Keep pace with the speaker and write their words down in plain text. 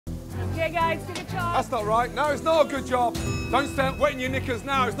Okay, guys, do a good job. That's not right. No, it's not a good job. Don't start wetting your knickers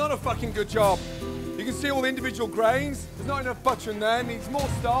now. It's not a fucking good job. You can see all the individual grains. There's not enough butter in there. Needs more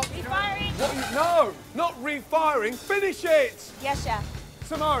stock. Refiring. No, not refiring. Finish it. Yes, chef.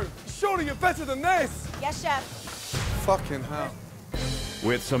 Simone, surely you're better than this. Yes, chef. Fucking hell.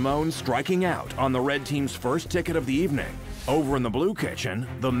 With Simone striking out on the red team's first ticket of the evening, over in the blue kitchen,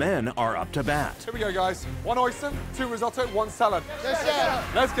 the men are up to bat. Here we go, guys. 1 oyster, 2 risotto, 1 salad. Yes,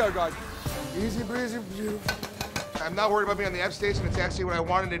 chef. Let's go, guys. Easy breezy. I'm not worried about being on the F station. It's actually what I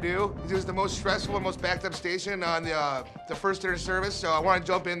wanted to do. This is the most stressful and most backed up station on the first dinner service, so I want to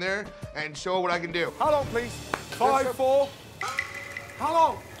jump in there and show what I can do. How long, please? 5, 4. How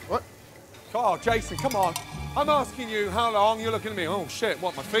long? What? Oh, Jason, come on. I'm asking you how long. You're looking at me. Oh, shit,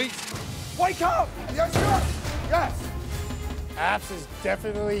 what, my feet? Wake up! Yes, chef. Yes. Apps is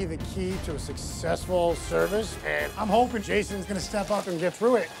definitely the key to a successful service, and I'm hoping Jason's gonna step up and get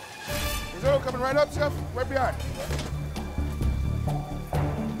through it. Risotto coming right up, chef. Right behind.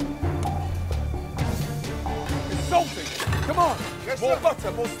 It's salty. Come on. Yes, more sir.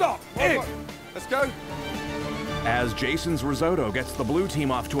 butter, more stock. In. Let's go. As Jason's risotto gets the blue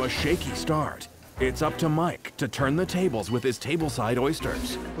team off to a shaky start, it's up to Mike to turn the tables with his tableside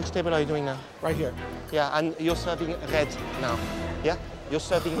oysters. Which table are you doing now? Right here. Yeah, and you're serving red now. Yeah? You're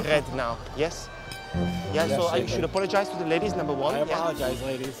serving red now. Yes? Yeah, so I should apologize to the ladies, number one. I apologize,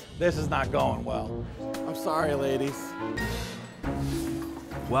 ladies. This is not going well. I'm sorry, ladies.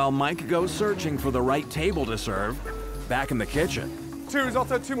 While Mike goes searching for the right table to serve, back in the kitchen, 2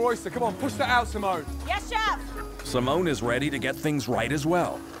 risotto, 2 more oyster. Come on, push that out, Simone. Yes, chef. Simone is ready to get things right as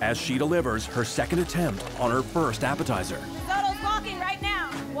well, as she delivers her second attempt on her first appetizer. Risotto's walking right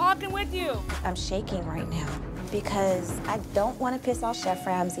now. Walking with you. I'm shaking right now because I don't want to piss off Chef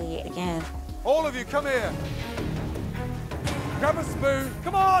Ramsay again. All of you, come here. Grab a spoon.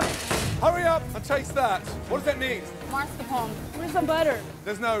 Come on. Hurry up and taste that. What does that need? Mascarpone. Where's some butter?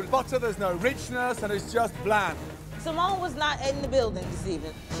 There's no butter, there's no richness, and it's just bland. Simone was not in the building this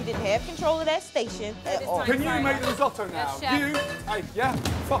evening. She didn't have control of that station at all. Can you make the risotto now? Yes, chef. You? Hey, yeah?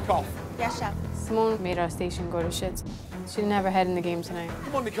 Fuck off. Yes, chef. Simone made our station go to shit. She didn't have her head in the game tonight.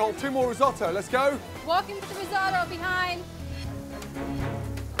 Come on, Nicole, 2 more risotto. Let's go. Walking with the risotto behind.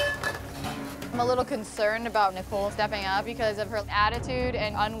 I'm a little concerned about Nicole stepping up because of her attitude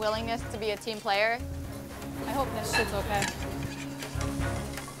and unwillingness to be a team player. I hope that shit's okay.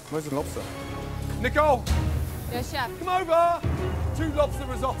 Where's the lobster? Nicole, Yes, chef. come over. 2 lobster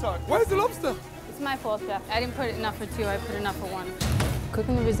risotto. Where's the lobster? It's my fault, chef. I didn't put enough for 2, I put enough for 1.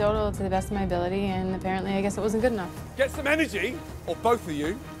 Cooking the risotto to the best of my ability, and apparently I guess it wasn't good enough. Get some energy, or both of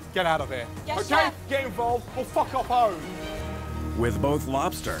you, get out of here. Yes, okay? chef. Get involved, or fuck off home. With both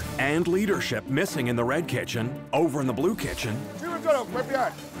lobster and leadership missing in the red kitchen, over in the blue kitchen, 2 risotto. Right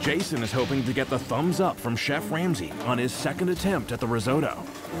behind. Jason is hoping to get the thumbs up from Chef Ramsay on his second attempt at the risotto.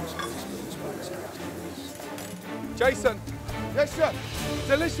 Jason, Yes, chef.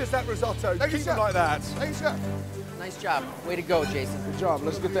 delicious that risotto. Thank you, Keep it chef. like that. Thank you, chef. Nice job. Way to go, Jason. Good job.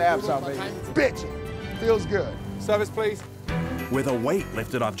 Let's get the abs out, baby. Bitch. Feels good. Service, please. With a weight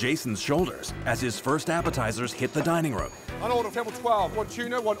lifted off Jason's shoulders as his first appetizers hit the dining room, On order, table 12. 1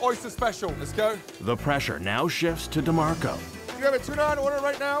 tuna, 1 oyster special. Let's go. the pressure now shifts to DeMarco. You have a tuna on order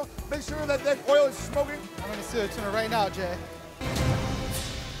right now. Make sure that that oil is smoking. I'm gonna see the tuna right now, Jay.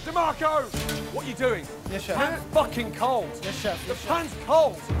 DeMarco, what are you doing? Yes, chef. Pan's fucking cold. Yes, chef. The pan's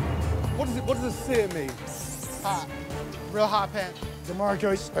cold. What does a sear mean? Hot. Real hot pan.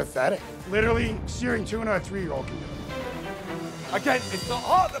 DeMarco's pathetic. Literally, searing tuna, a 3-year-old can do. Again, it's not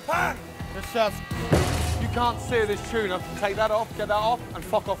hot, the pan. Yes, chef. You can't sear this tuna. Take that off, get that off, and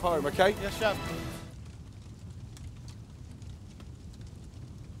fuck off home, okay? Yes, chef.